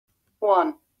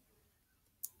1.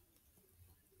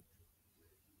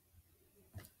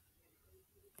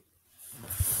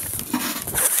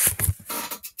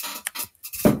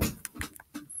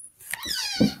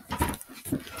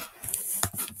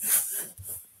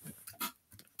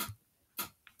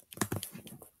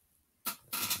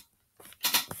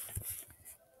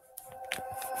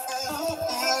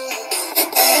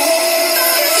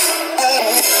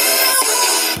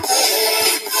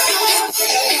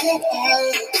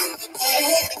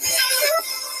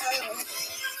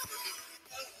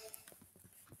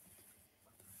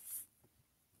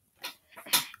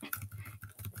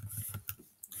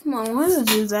 Come on, why does it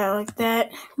do that like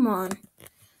that? Come on.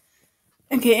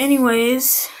 Okay,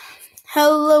 anyways.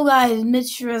 Hello guys,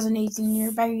 Mitch Resonating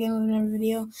here, back again with another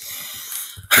video.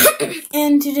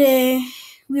 And today,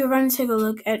 we are going to take a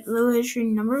look at Little History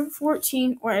number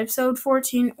 14, or episode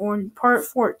 14, or part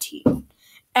 14,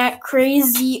 at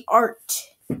Cra-Z-Art.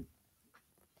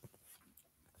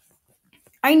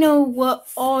 I know what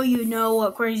all you know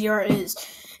what Cra-Z-Art is.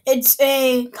 It's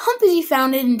a company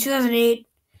founded in 2008,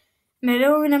 and I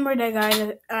don't remember that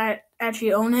guy that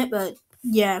actually owned it, but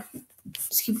yeah,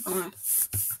 let's keep going.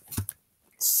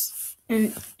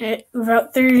 And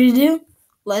without further ado,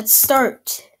 let's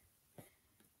start.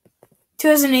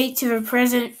 2008 to the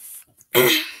present,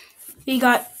 we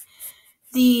got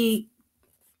the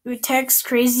text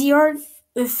Cra-Z-Art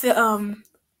with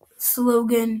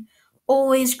slogan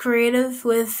 "Always Creative"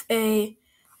 with a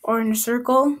orange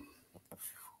circle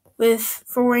with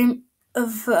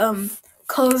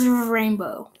colors of a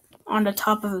rainbow on the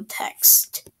top of the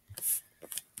text,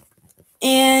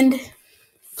 and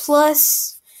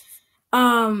plus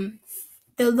the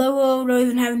logo don't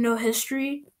even have no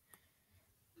history.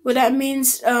 What that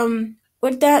means,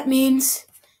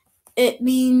 it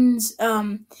means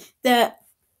that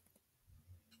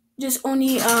just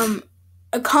only a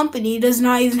company does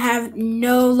not even have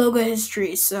no logo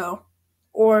history,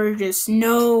 or just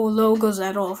no logos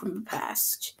at all from the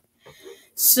past.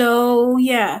 So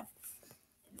yeah,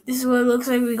 this is what it looks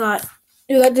like. We got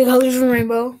the colors of the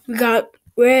rainbow. We got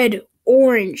red,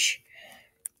 orange,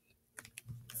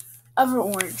 other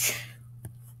orange,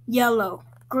 yellow,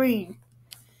 green,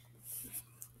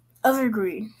 other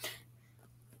green,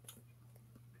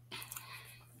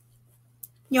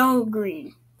 yellow,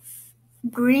 green,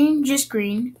 just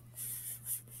green.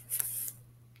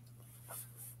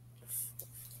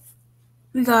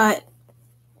 We got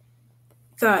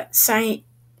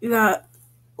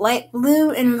light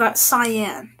blue, and we got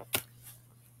cyan.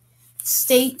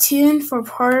 Stay tuned for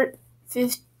part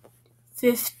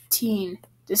 15.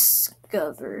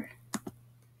 Discover.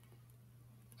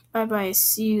 Bye bye.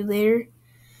 See you later.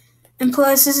 And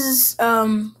plus, this is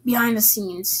behind the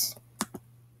scenes.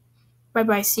 Bye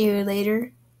bye. See you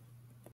later.